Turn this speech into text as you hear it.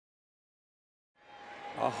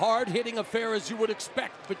A hard-hitting affair, as you would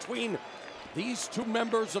expect, between these two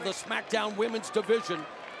members of the SmackDown Women's Division.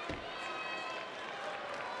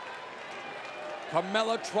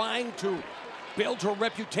 Carmella trying to build her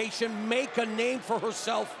reputation, make a name for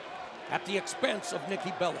herself at the expense of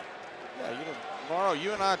Nikki Bella. Yeah, you know, Mauro,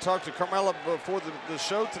 you and I talked to Carmella before the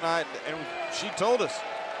show tonight, and she told us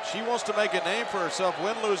she wants to make a name for herself,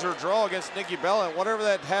 win, lose, or draw against Nikki Bella, and whatever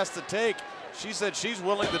that has to take, she said she's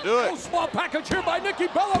willing to do it. Oh, small package here by Nikki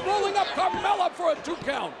Bella, rolling up Carmella for a 2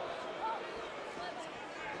 count.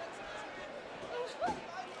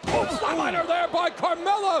 Oh, flatliner there by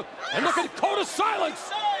Carmella. And look at code of silence.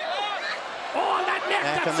 Oh, that neck,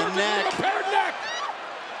 Back that on the neck. repaired neck.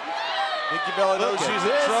 Nikki Bella knows she's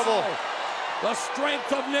in trouble. The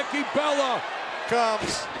strength of Nikki Bella.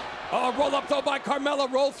 Comes. Roll up though by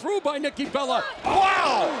Carmella, roll through by Nikki Bella.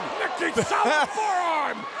 Wow! Nikki, solid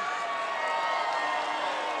forearm.